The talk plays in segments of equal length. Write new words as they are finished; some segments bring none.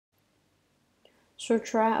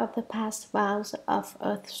Sutra of the Past Vows of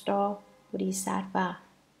Earth Star Bodhisattva.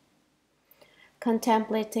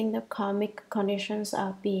 Contemplating the karmic conditions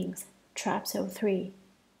of beings. Chapter 3.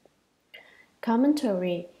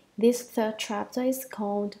 Commentary. This third chapter is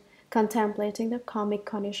called Contemplating the Karmic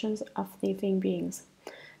Conditions of Living Beings.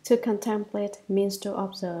 To contemplate means to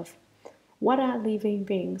observe. What are living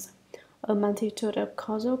beings? A multitude of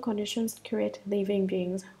causal conditions create living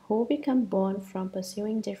beings who become born from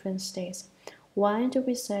pursuing different states. Why do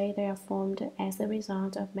we say they are formed as a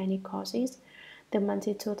result of many causes? The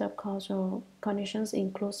multitude of causal conditions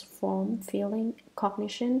includes form, feeling,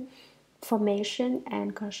 cognition, formation,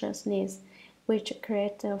 and consciousness, which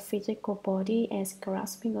create the physical body as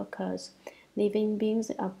grasping occurs. Living beings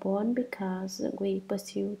are born because we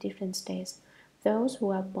pursue different states. Those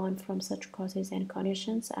who are born from such causes and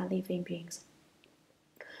conditions are living beings.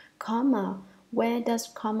 Karma. Where does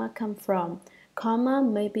karma come from? Karma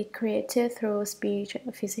may be created through speech,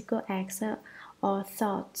 physical acts, or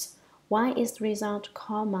thoughts. Why is the result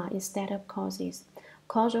karma instead of causes?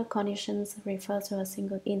 Causal conditions refer to a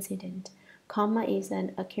single incident. Karma is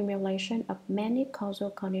an accumulation of many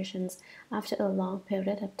causal conditions after a long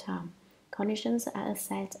period of time. Conditions are a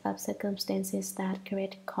set of circumstances that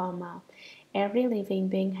create karma. Every living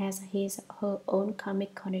being has his or her own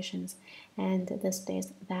karmic conditions, and the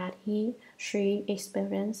states that she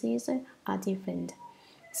experiences are different.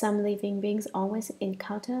 Some living beings always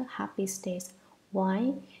encounter happy states.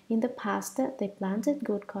 Why? In the past, they planted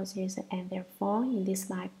good causes, and therefore, in this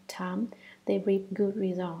lifetime, they reap good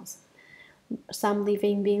results. Some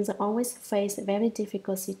living beings always face very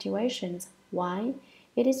difficult situations. Why?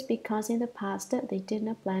 It is because in the past they did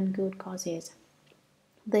not plant good causes.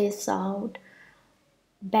 They sowed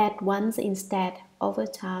bad ones instead. Over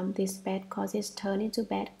time, these bad causes turn into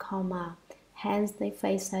bad karma. Hence, they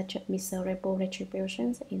face such miserable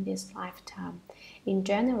retributions in this lifetime. In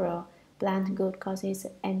general, plant good causes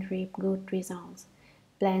and reap good results.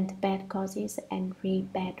 Plant bad causes and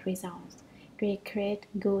reap bad results. We create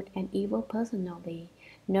good and evil personally.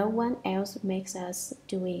 No one else makes us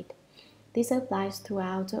do it. This applies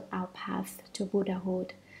throughout our path to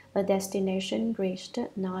Buddhahood, a destination reached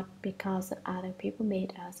not because other people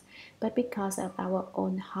made us, but because of our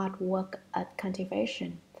own hard work at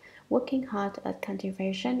cultivation. Working hard at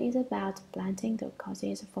cultivation is about planting the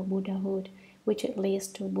causes for Buddhahood, which leads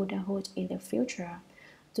to Buddhahood in the future.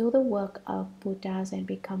 Do the work of Buddhas and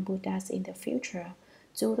become Buddhas in the future.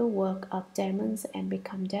 Do the work of demons and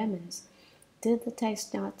become demons. Did the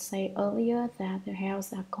text not say earlier that the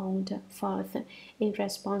hells are called forth in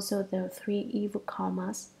response to the three evil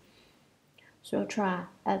karmas? Sutra.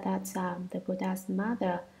 At that time, the Buddha's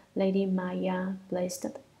mother, Lady Maya, placed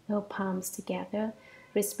her palms together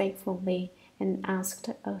respectfully and asked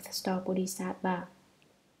Earth Star Bodhisattva,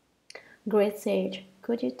 Great Sage,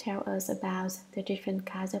 could you tell us about the different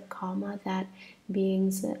kinds of karma that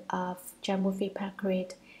beings of Jambudvipa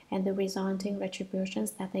create and the resulting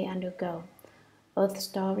retributions that they undergo? Earth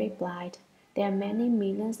Star replied, there are many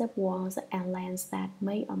millions of worlds and lands that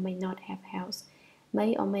may or may not have health,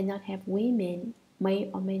 may or may not have women, may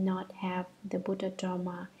or may not have the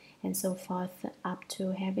Buddhadharma, and so forth, up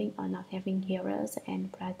to having or not having hearers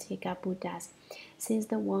and pratika Buddhas. Since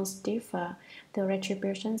the worlds differ, the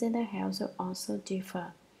retributions in the hells also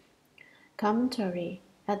differ. Commentary.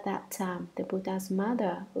 At that time, the Buddha's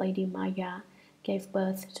mother, Lady Maya, gave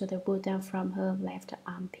birth to the Buddha from her left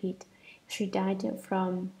armpit. She died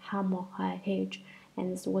from hemorrhage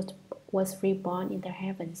and was reborn in the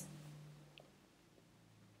heavens.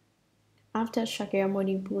 After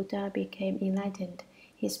Shakyamuni Buddha became enlightened,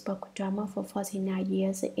 he spoke Dharma for 49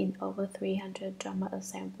 years in over 300 Dharma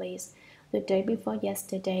assemblies. The day before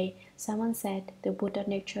yesterday, someone said the Buddha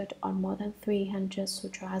lectured on more than 300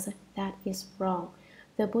 sutras. That is wrong.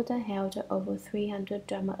 The Buddha held over 300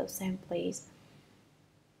 Dharma assemblies.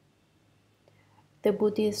 The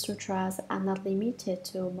Buddhist sutras are not limited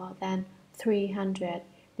to more than 300.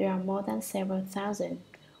 There are more than several thousand.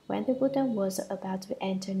 When the Buddha was about to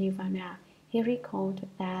enter Nirvana, he recalled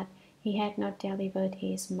that he had not delivered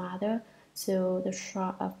his mother to the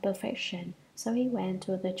shore of perfection, so he went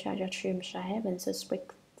to the Jajatrimsha heavens to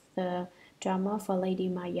speak the Dharma for Lady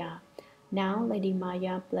Maya. Now Lady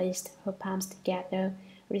Maya placed her palms together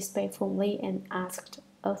respectfully and asked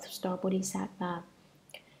Earth Star Bodhisattva,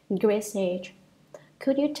 Great Sage,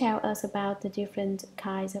 could you tell us about the different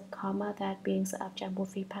kinds of karma that beings of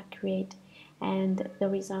Jambudvipa create and the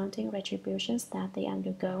resulting retributions that they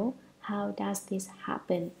undergo? How does this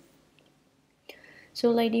happen? So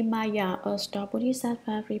Lady Maya, Earth Star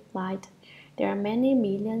Bodhisattva, replied, there are many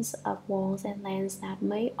millions of worlds and lands that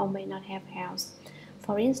may or may not have hells.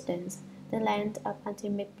 For instance, The land of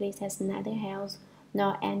ultimate bliss has neither hell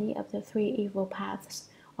nor any of the three evil paths.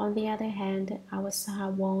 On the other hand, our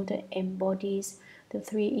Saha embodies the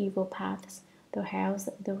three evil paths, the hells,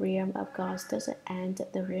 the realm of ghosts, and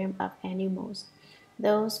the realm of animals.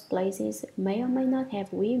 Those places may or may not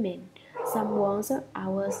have women. Some ones,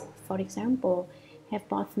 ours, for example, have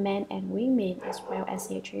both men and women, as well as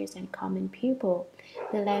sages and common people.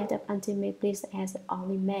 The land of ultimate bliss has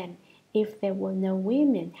only men. If there were no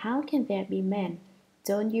women, how can there be men?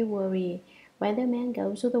 Don't you worry. When the men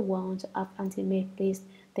go to the world of ultimate bliss,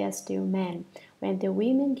 they are still men. When the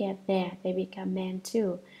women get there, they become men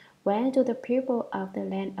too. Where do the people of the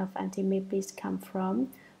land of ultimate bliss come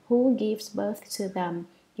from? Who gives birth to them?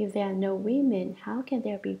 If there are no women, how can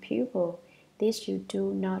there be people? This you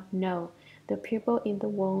do not know. The people in the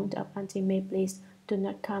world of ultimate bliss do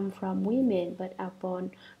not come from women, but are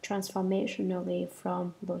born transformationally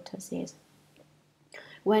from lotuses.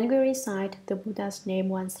 When we recite the Buddha's name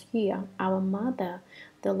once here, our mother,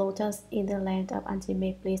 the lotus in the land of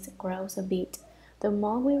ultimate bliss, grows a bit. The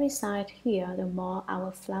more we recite here, the more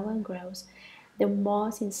our flower grows. The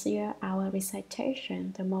more sincere our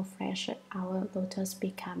recitation, the more fresh our lotus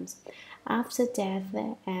becomes. After death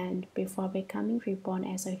and before becoming reborn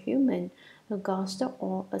as a human, a ghost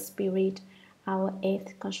or a spirit, our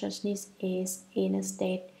eighth consciousness is in a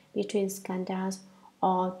state between skandhas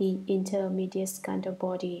or the intermediate skandha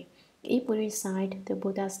body. If we recite the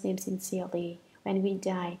Buddha's name sincerely, when we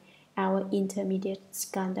die, our intermediate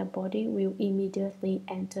skandha body will immediately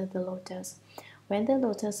enter the lotus. When the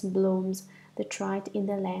lotus blooms, the tribe in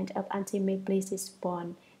the land of ultimate bliss is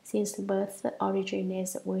born. Since birth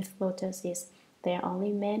originates with lotuses, there are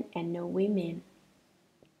only men and no women.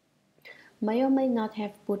 May or may not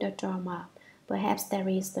have Buddhadharma. Perhaps there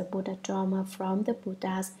is the Buddhadharma from the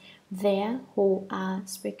Buddhas there who are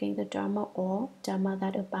speaking the Dharma or Dharma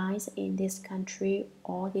that abides in this country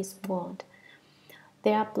or this world.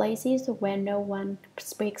 There are places where no one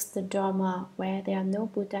speaks the Dharma, where there are no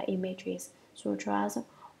Buddha images, sutras,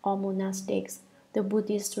 or monastics. The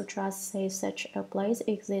Buddhist Sutras say such a place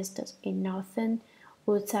exists in northern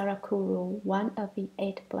Uttarakuru, one of the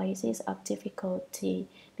 8 places of difficulty,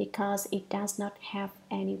 because it does not have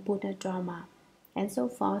any Buddha Dharma, and so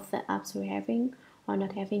forth, up to having or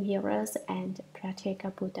not having hearers and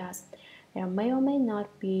Pratyeka Buddhas. There may or may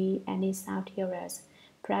not be any South hearers,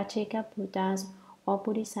 Pratyeka Buddhas, or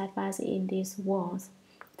Bodhisattvas in these worlds.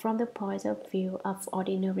 From the point of view of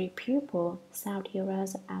ordinary people, South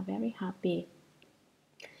hearers are very happy.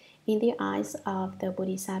 In the eyes of the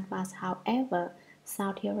Bodhisattvas, however,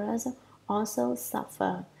 South hearers also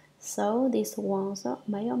suffer. So these worlds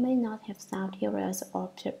may or may not have South hearers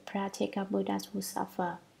or Pratyeka Buddhas who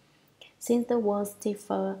suffer. Since the worlds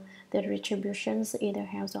differ, the retributions in the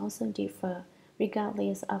hells also differ.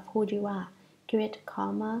 Regardless of who you are, create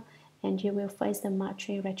karma and you will face the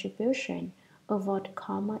marching retribution. Avoid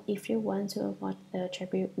karma if you want to avoid the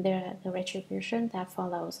retribution that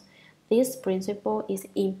follows. This principle is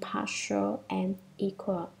impartial and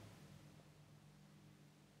equal.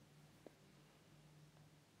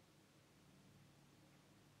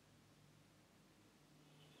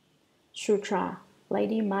 Sutra.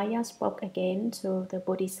 Lady Maya spoke again to the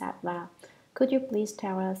Bodhisattva. Could you please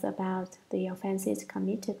tell us about the offenses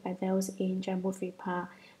committed by those in Jambudvipa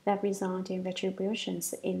that result in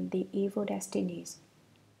retributions in the evil destinies?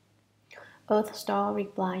 Earth Star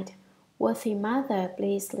replied, Worthy Mother,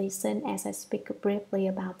 please listen as I speak briefly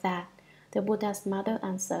about that. The Buddha's mother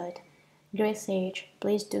answered, Great sage,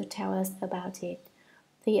 please do tell us about it.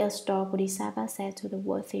 The Earth Star Bodhisattva said to the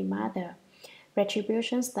Worthy Mother,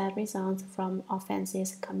 Retributions that result from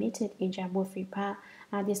offenses committed in Jambudvipa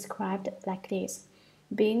are described like this.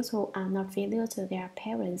 Beings who are not filial to their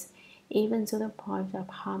parents, even to the point of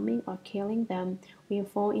harming or killing them, will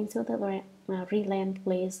fall into the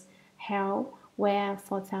relentless hell where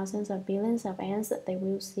for thousands of billions of years they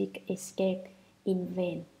will seek escape in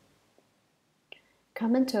vain.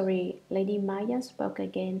 Commentary. Lady Maya spoke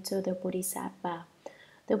again to the Bodhisattva.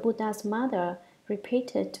 The Buddha's mother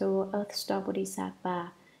repeated to Earth Star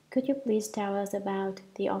Bodhisattva, Could you please tell us about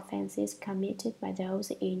the offenses committed by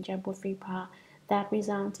those in Jambudvipa that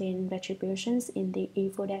result in retributions in the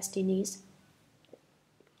evil destinies?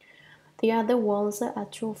 The other worlds are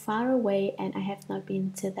too far away and I have not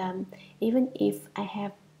been to them. Even if I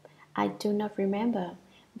have, I do not remember.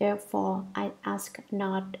 Therefore, I ask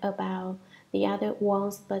not about the other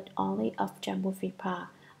worlds but only of Jambudvipa.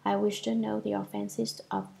 I wish to know the offenses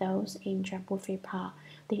of those in Jambudvipa,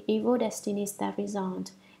 the evil destinies that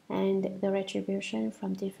result, and the retribution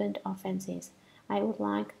from different offenses. I would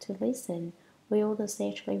like to listen. Will the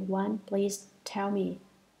sagely one please tell me?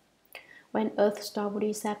 When Earth Star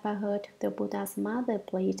Bodhisattva heard the Buddha's mother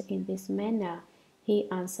plead in this manner, he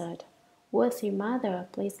answered, "Worthy mother,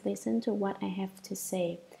 please listen to what I have to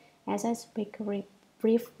say. As I speak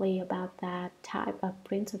briefly about that type of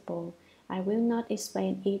principle, I will not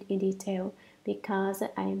explain it in detail because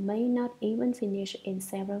I may not even finish in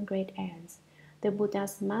several great ends." The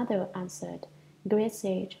Buddha's mother answered, "Great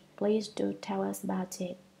sage, please do tell us about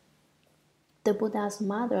it." The Buddha's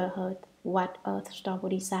mother heard what Earth Star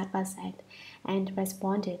Bodhisattva said and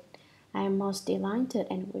responded, "I am most delighted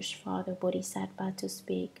and wish for the Bodhisattva to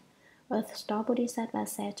speak." Earth Star Bodhisattva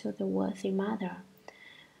said to the worthy mother,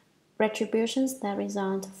 "Retributions that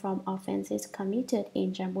result from offenses committed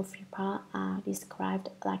in Jambudvipa are described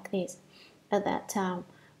like this. At that time,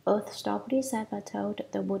 Earth Star Bodhisattva told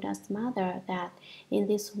the Buddha's mother that in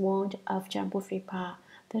this world of Jambudvipa,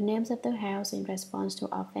 the names of the hells in response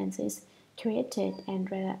to offenses created and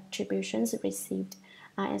retributions received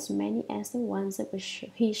are as many as the ones which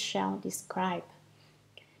he shall describe.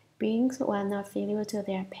 Beings who are not filial to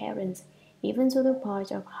their parents, even to the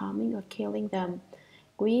point of harming or killing them.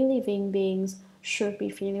 We living beings should be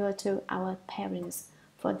filial to our parents,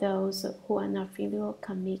 for those who are not filial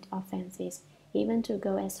commit offenses, even to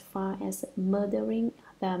go as far as murdering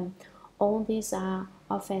them. All these are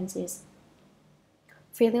offenses.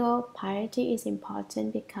 Filial piety is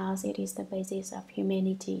important because it is the basis of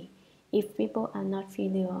humanity. If people are not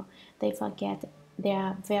filial, they forget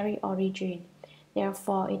their very origin.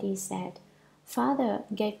 Therefore, it is said, "Father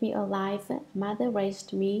gave me a life, mother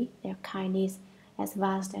raised me." Their kindness, as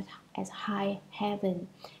vast as high heaven,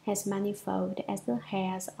 as manifold as the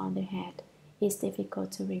hairs on the head, is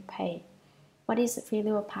difficult to repay. What is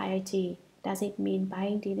filial piety? Does it mean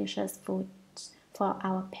buying delicious foods for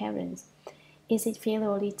our parents? Is it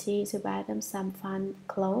filiality to buy them some fine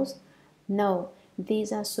clothes? No,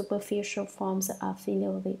 these are superficial forms of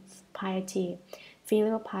filial piety.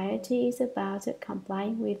 Filial piety is about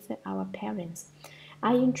complying with our parents.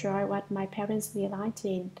 I enjoy what my parents delight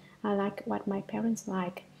in. I like what my parents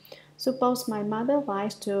like. Suppose my mother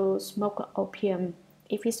likes to smoke opium.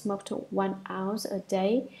 If he smoked 1 ounce a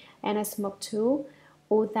day and I smoke 2,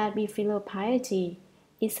 would that be filial piety?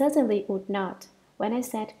 It certainly would not. When I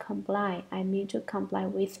said comply, I mean to comply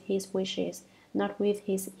with his wishes, not with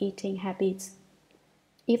his eating habits.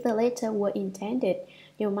 If the latter were intended,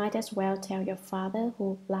 you might as well tell your father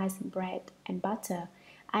who likes bread and butter,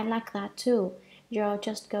 "I like that too. You're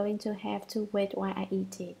just going to have to wait while I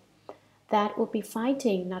eat it." That would be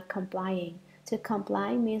fighting, not complying. To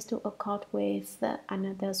comply means to accord with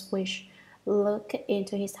another's wish. Look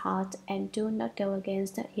into his heart and do not go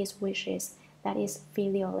against his wishes. That is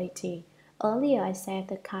filiality. Earlier I said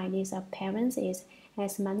the kindness of parents is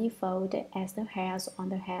as manifold as the hairs on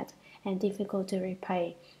the head and difficult to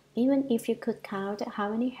repay. Even if you could count how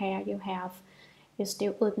many hairs you have, you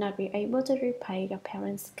still would not be able to repay your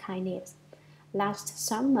parents' kindness. Last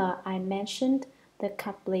summer I mentioned the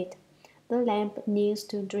couplet, "The lamb needs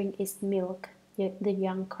to drink its milk, yet the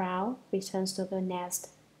young crow returns to the nest."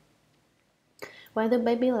 When the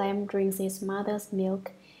baby lamb drinks its mother's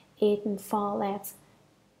milk, it falls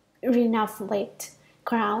renaflate.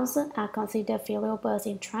 Crows are considered filial birds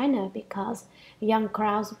in China because young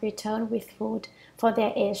crows return with food for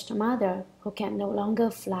their aged mother, who can no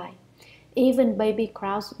longer fly. Even baby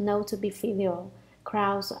crows know to be filial.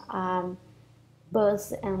 Crows are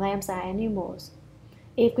birds and lambs are animals.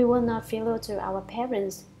 If we were not filial to our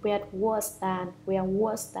parents, we are worse than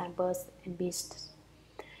birds and beasts.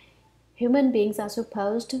 Human beings are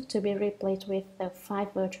supposed to be replete with the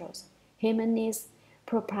 5 virtues: humanness,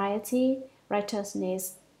 propriety,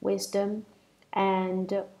 righteousness, wisdom,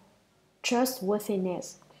 and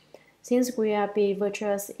trustworthiness. Since we are be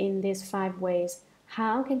virtuous in these 5 ways,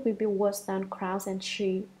 how can we be worse than crows and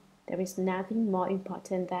sheep? There is nothing more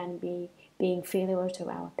important than being filial to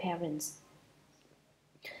our parents.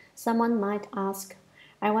 Someone might ask,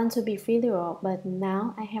 "I want to be filial, but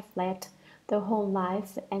now I have led the whole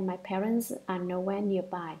life and my parents are nowhere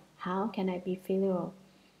nearby. How can I be filial?"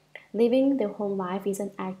 Living the whole life is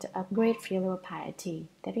an act of great filial piety.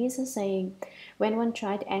 There is a saying, "When one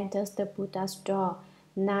child enters the Buddha's door,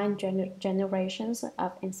 9 generations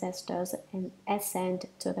of ancestors ascend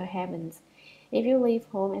to the heavens." If you leave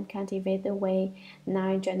home and cultivate the way,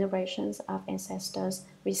 9 generations of ancestors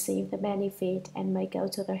receive the benefit and may go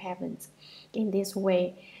to the heavens. In this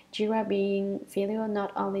way, you are being filial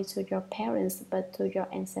not only to your parents but to your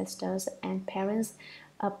ancestors and parents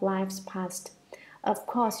of lives past. Of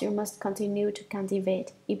course, you must continue to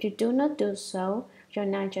cultivate. If you do not do so, your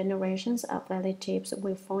 9 generations of relatives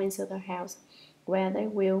will fall into the house, where they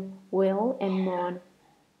will wail and mourn.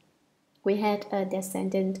 We had a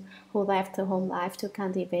descendant who left the home life to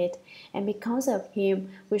cultivate, and because of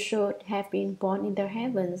him, we should have been born in the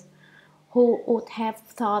heavens. Who would have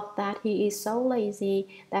thought that he is so lazy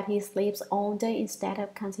that he sleeps all day instead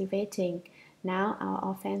of cultivating? Now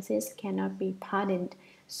our offenses cannot be pardoned,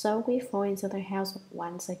 so we fall into the house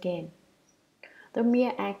once again. The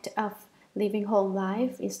mere act of living whole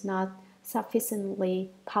life is not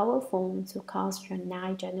sufficiently powerful to cause your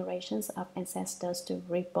 9 generations of ancestors to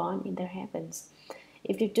reborn in the heavens.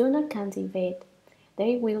 If you do not cultivate,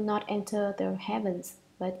 they will not enter the heavens.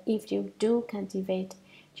 But if you do cultivate,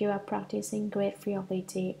 you are practicing great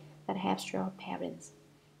fidelity that helps your parents.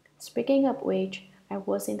 Speaking of which, I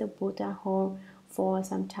was in the Buddha hall for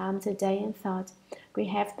some time today and thought, we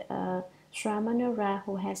have a Sramanara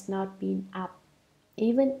who has not been up.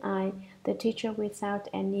 Even I, the teacher without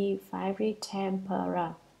any fiery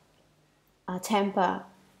temper,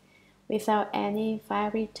 without any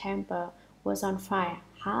fiery temper, was on fire.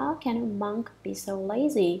 How can a monk be so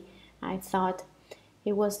lazy? I thought.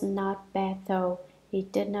 He was not bad though. He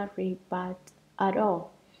did not rebut at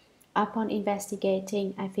all. Upon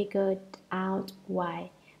investigating, I figured out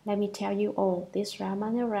why. Let me tell you all, this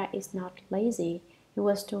Ramanara is not lazy. He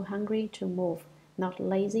was too hungry to move. Not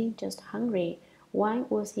lazy, just hungry. Why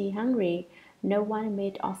was he hungry? No one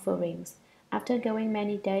made offerings. After going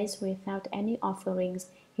many days without any offerings,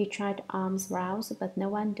 he tried alms rounds, but no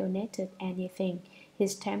one donated anything.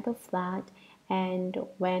 His temper flared, and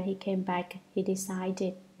when he came back, he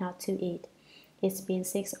decided not to eat. It's been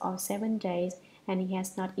 6 or 7 days, and he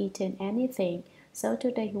has not eaten anything, so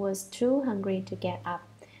today he was too hungry to get up.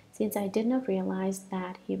 Since I did not realize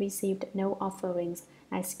that he received no offerings,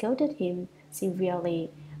 I scolded him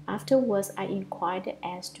severely. Afterwards, I inquired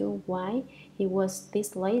as to why he was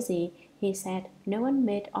this lazy. He said, "No one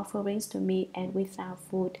made offerings to me, and without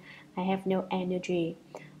food, I have no energy."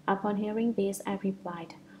 Upon hearing this, I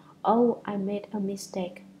replied, "Oh, I made a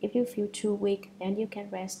mistake. If you feel too weak, then you can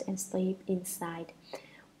rest and sleep inside.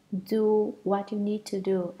 Do what you need to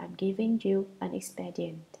do. I'm giving you an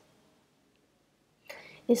expedient."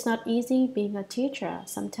 It's not easy being a teacher.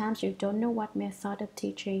 Sometimes you don't know what method of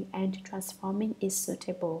teaching and transforming is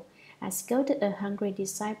suitable. I scolded a hungry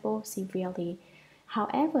disciple severely.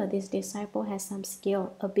 However, this disciple has some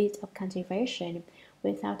skill, a bit of cultivation.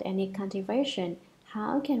 Without any cultivation,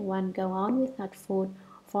 how can one go on without food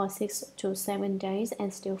for 6 to 7 days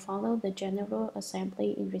and still follow the general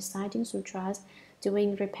assembly in reciting sutras,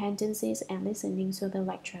 doing repentances, and listening to the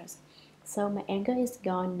lectures? So my anger is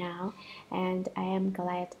gone now, and I am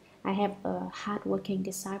glad I have a hard-working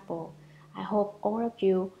disciple. I hope all of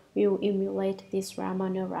you will emulate this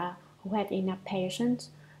Ramanura who had enough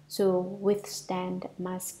patience to withstand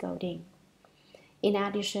my scolding. In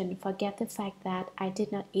addition, forget the fact that I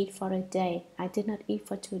did not eat for a day, I did not eat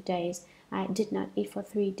for 2 days, I did not eat for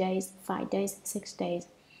 3 days, 5 days, 6 days.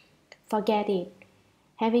 Forget it.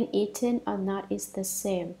 Having eaten or not is the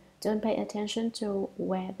same. Don't pay attention to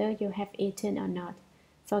whether you have eaten or not,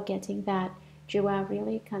 forgetting that you are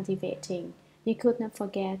really cultivating. You could not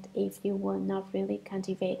forget if you were not really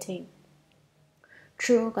cultivating.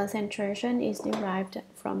 True concentration is derived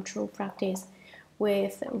from true practice.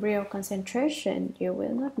 With real concentration, you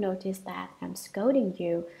will not notice that I'm scolding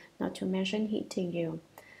you, not to mention hitting you.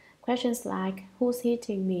 Questions like who's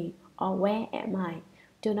hitting me or where am I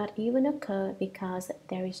do not even occur because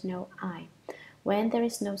there is no I. When there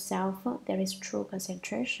is no self, there is true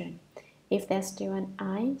concentration. If there's still an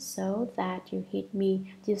I, so that you hit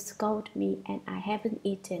me, you scold me, and I haven't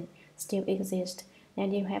eaten, still exist,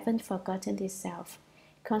 then you haven't forgotten the self.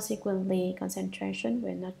 Consequently, concentration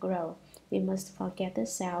will not grow. We must forget the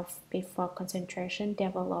self before concentration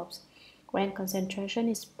develops. When concentration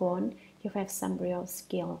is born, you have some real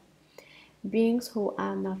skill. Beings who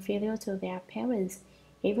are not filial to their parents,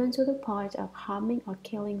 even to the point of harming or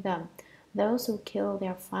killing them. Those who kill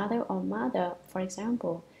their father or mother, for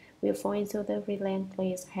example, will fall into the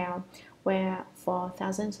relentless hell, where for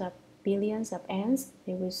thousands of billions of ants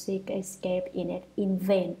they will seek escape in it in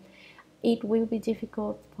vain. It will be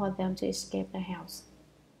difficult for them to escape the hells.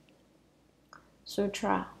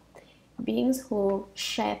 Sutra. Beings who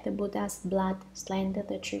shed the Buddha's blood, slander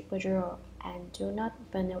the triple jewel, and do not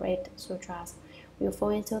venerate sutras will fall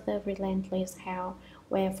into the relentless hell,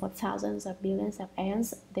 where for thousands of billions of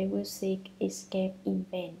ants they will seek escape in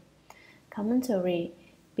vain. Commentary.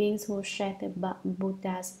 Beings who shed the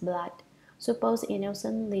Buddha's blood. Suppose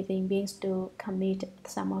innocent living beings do commit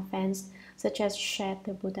some offense, such as shed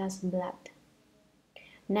the Buddha's blood.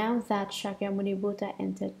 Now that Shakyamuni Buddha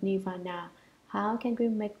entered Nirvana, how can we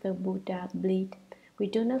make the Buddha bleed? We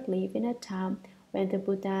do not live in a time when the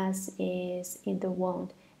Buddha is in the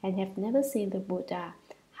world, and have never seen the Buddha.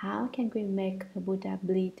 How can we make the Buddha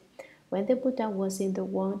bleed? When the Buddha was in the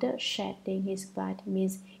world, shedding his blood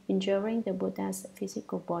means injuring the Buddha's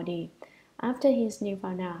physical body. After his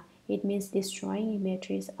nirvana, it means destroying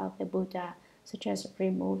images of the Buddha, such as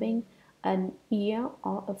removing an ear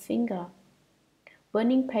or a finger.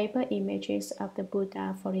 Burning paper images of the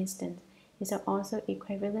Buddha, for instance, is also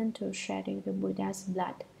equivalent to shedding the Buddha's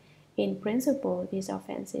blood. In principle, these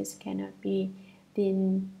offenses cannot be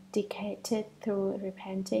vindicated through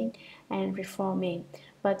repenting and reforming,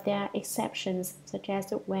 but there are exceptions, such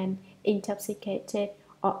as when intoxicated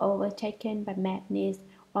or overtaken by madness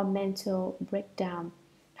or mental breakdown.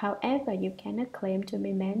 However, you cannot claim to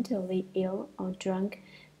be mentally ill or drunk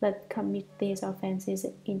but commit these offenses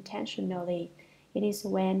intentionally. It is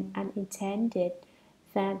when unintended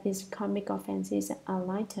that these karmic offenses are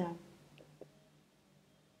lighter.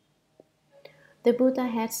 The Buddha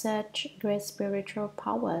had such great spiritual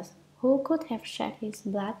powers. Who could have shed his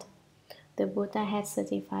blood? The Buddha had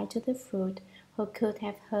certified to the fruit. Who could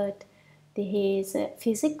have hurt his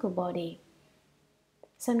physical body?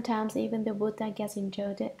 Sometimes even the Buddha gets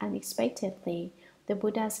injured unexpectedly. The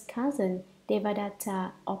Buddha's cousin,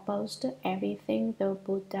 Devadatta, opposed everything the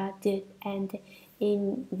Buddha did and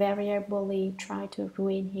invariably tried to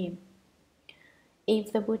ruin him.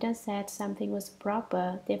 If the Buddha said something was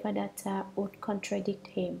proper, Devadatta would contradict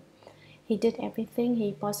him. He did everything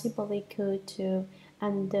he possibly could to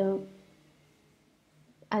undermine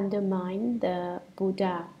the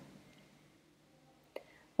Buddha.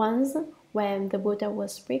 Once, when the Buddha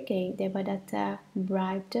was speaking, Devadatta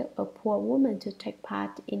bribed a poor woman to take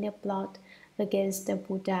part in a plot against the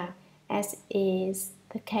Buddha, as is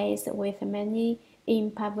the case with many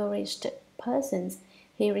impoverished persons.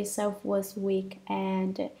 He himself was weak,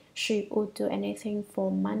 and she would do anything for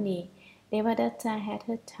money. Devadatta had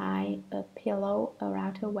her tie a pillow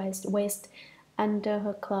around her waist under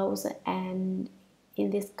her clothes, and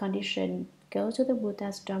in this condition go to the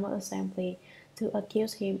Buddha's Dharma assembly to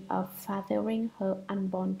accuse him of fathering her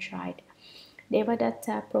unborn child.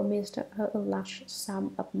 Devadatta promised her a large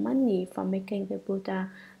sum of money for making the Buddha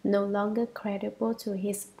no longer credible to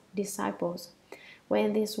his disciples.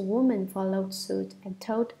 When this woman followed suit and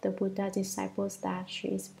told the Buddha's disciples that she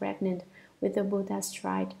is pregnant with the Buddha's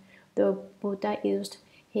child, the Buddha used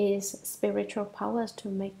his spiritual powers to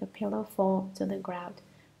make the pillow fall to the ground,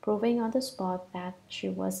 proving on the spot that she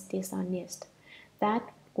was dishonest.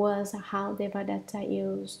 That was how Devadatta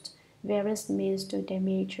used various means to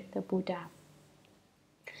damage the Buddha.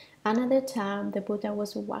 Another time, the Buddha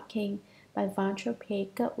was walking by Vancha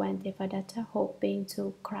Peak when Devadatta, hoping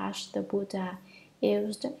to crush the Buddha,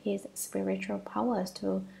 used his spiritual powers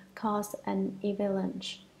to cause an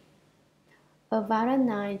avalanche. A Vara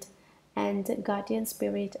knight and guardian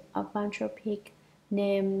spirit of Vancha Peak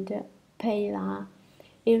named Pela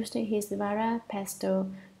used his Vara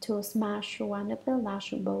pestle to smash one of the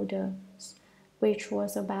large boulders, which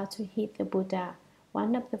was about to hit the Buddha.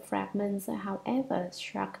 One of the fragments, however,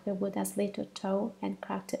 struck the Buddha's little toe and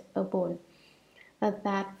cracked a bone. At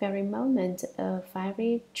that very moment, a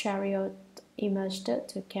fiery chariot emerged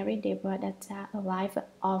to carry Devadatta alive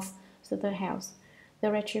off to the house.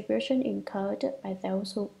 The retribution incurred by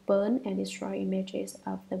those who burn and destroy images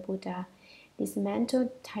of the Buddha,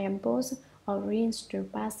 dismantle temples, or ruin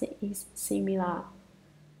stupas is similar.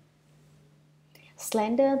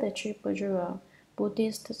 Slander the triple jewel.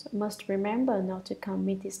 Buddhists must remember not to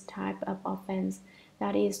commit this type of offense,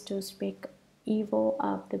 that is, to speak evil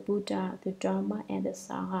of the Buddha, the Dharma, and the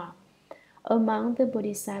Sangha. Among the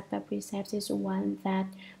Bodhisattva precepts is one that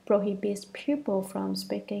prohibits people from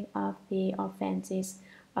speaking of the offenses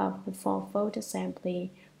of the fourfold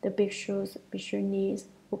assembly, the bhikshus, bhikshunis,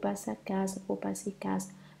 upasakas,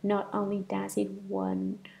 upasikas. Not only does it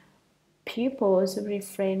warn pupils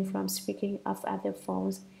refrain from speaking of other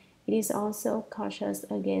forms, it is also cautious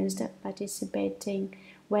against participating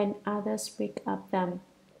when others speak of them.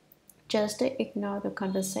 Just ignore the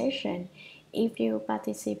conversation. If you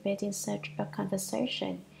participate in such a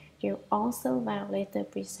conversation, you also violate the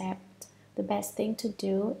precept. The best thing to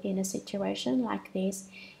do in a situation like this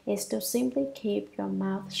is to simply keep your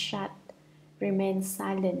mouth shut, remain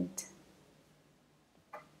silent.